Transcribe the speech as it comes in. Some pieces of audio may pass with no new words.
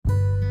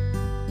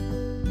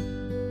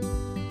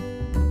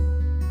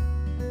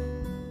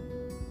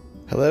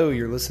Hello,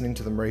 you're listening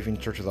to the Moravian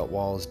Church Without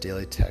Walls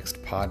Daily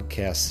Text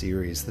podcast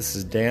series. This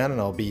is Dan, and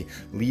I'll be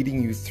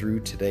leading you through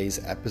today's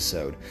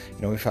episode.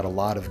 We've had a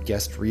lot of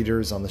guest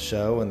readers on the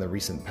show in the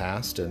recent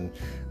past, and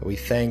we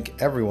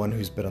thank everyone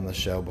who's been on the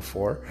show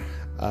before.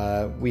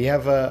 We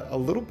have a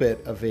little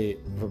bit of a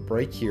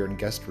break here in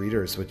guest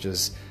readers, which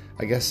is,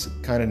 I guess,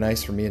 kind of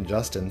nice for me and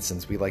Justin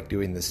since we like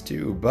doing this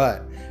too,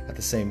 but at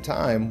the same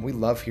time, we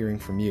love hearing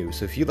from you.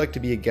 So if you'd like to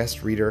be a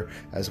guest reader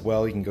as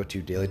well, you can go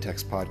to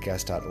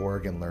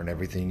dailytextpodcast.org and learn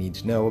everything you need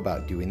to know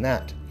about doing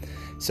that.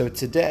 So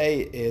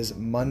today is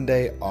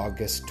Monday,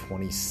 August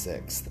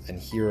 26th, and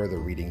here are the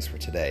readings for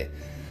today.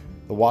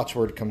 The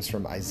watchword comes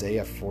from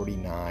Isaiah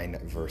 49,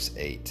 verse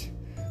 8.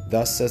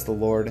 Thus says the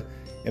Lord,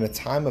 in a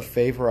time of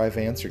favor I've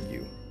answered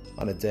you.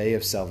 On a day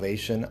of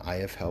salvation I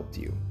have helped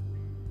you.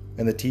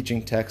 And the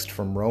teaching text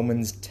from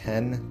Romans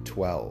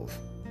 10:12.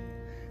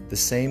 The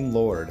same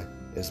Lord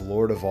is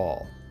Lord of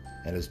all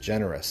and is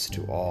generous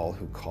to all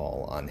who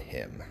call on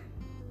him.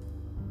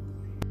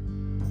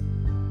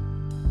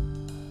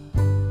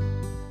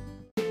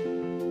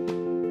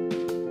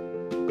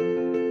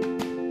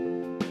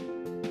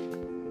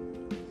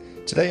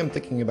 Today I'm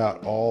thinking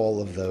about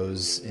all of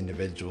those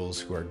individuals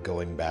who are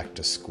going back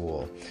to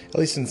school, at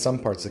least in some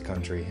parts of the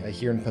country.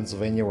 Here in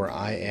Pennsylvania where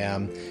I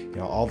am,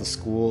 all the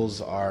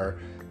schools are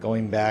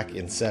going back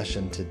in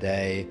session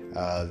today.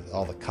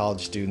 All the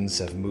college students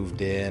have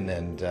moved in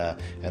and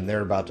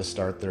they're about to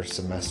start their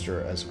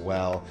semester as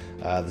well.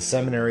 The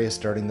seminary is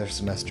starting their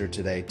semester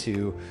today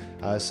too.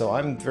 So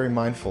I'm very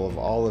mindful of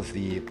all of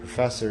the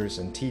professors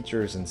and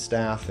teachers and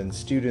staff and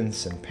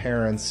students and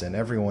parents and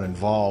everyone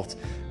involved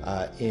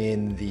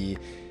in the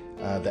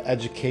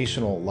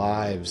educational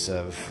lives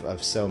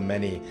of so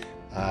many.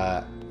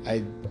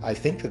 I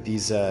think that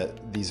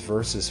these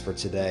verses for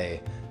today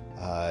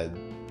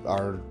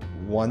are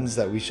ones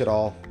that we should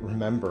all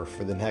remember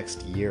for the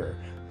next year.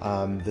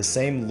 The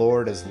same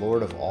Lord is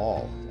Lord of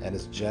all and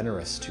is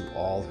generous to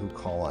all who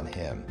call on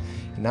him,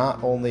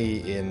 not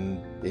only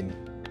in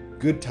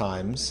good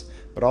times,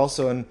 but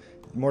also in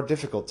more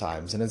difficult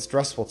times and in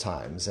stressful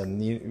times.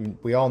 And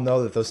we all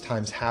know that those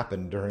times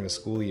happen during a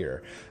school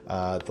year.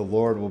 The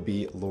Lord will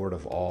be Lord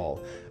of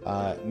all,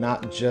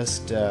 not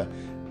just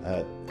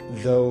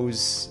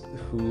those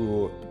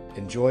who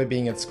enjoy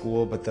being at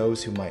school, but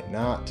those who might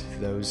not,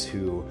 those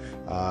who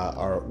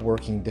are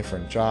working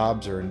different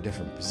jobs or in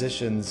different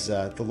positions.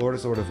 The Lord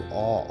is Lord of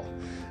all.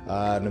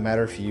 No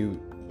matter if you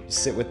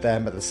sit with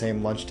them at the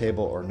same lunch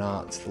table or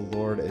not, the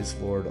Lord is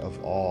Lord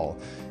of all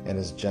and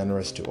is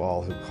generous to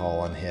all who call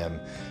on him.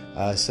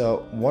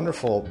 So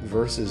wonderful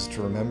verses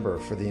to remember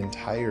for the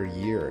entire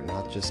year,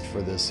 not just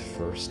for this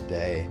first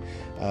day.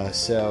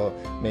 So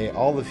may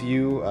all of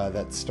you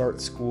that start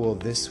school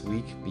this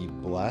week be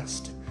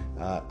blessed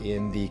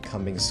in the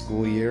coming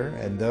school year,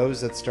 and those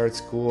that start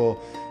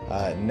school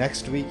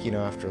next week,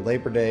 after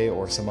Labor Day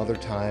or some other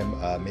time,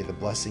 may the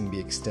blessing be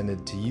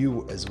extended to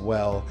you as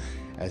well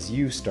as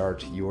you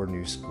start your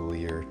new school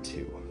year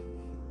too.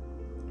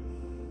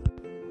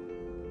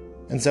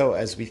 And so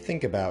as we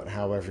think about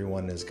how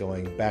everyone is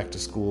going back to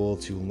school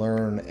to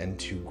learn and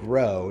to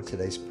grow,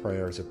 today's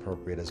prayer is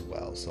appropriate as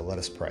well. So let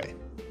us pray.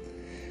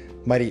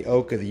 Mighty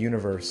Oak of the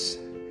universe,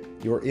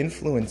 your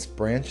influence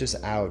branches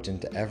out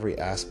into every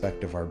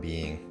aspect of our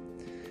being.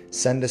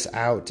 Send us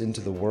out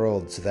into the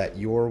world so that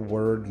your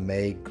word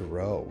may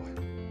grow.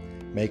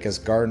 Make us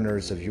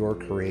gardeners of your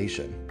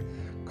creation.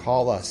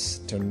 Call us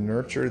to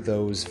nurture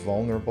those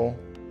vulnerable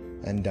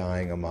and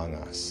dying among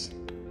us.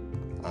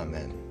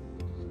 Amen.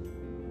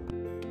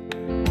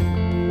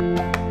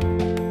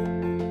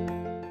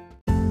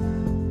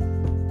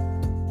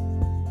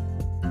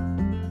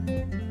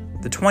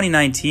 The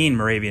 2019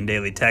 Moravian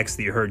Daily Text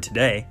that you heard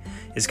today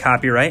is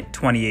copyright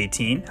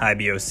 2018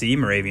 IBOC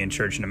Moravian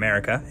Church in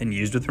America and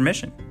used with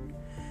permission.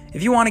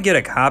 If you want to get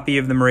a copy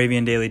of the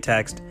Moravian Daily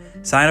Text,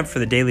 sign up for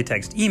the Daily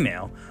Text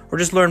email, or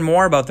just learn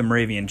more about the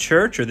Moravian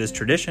Church or this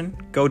tradition,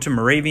 go to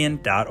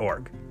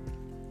moravian.org.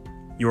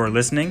 You are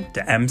listening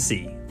to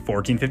MC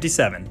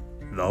 1457,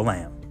 The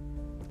Lamb.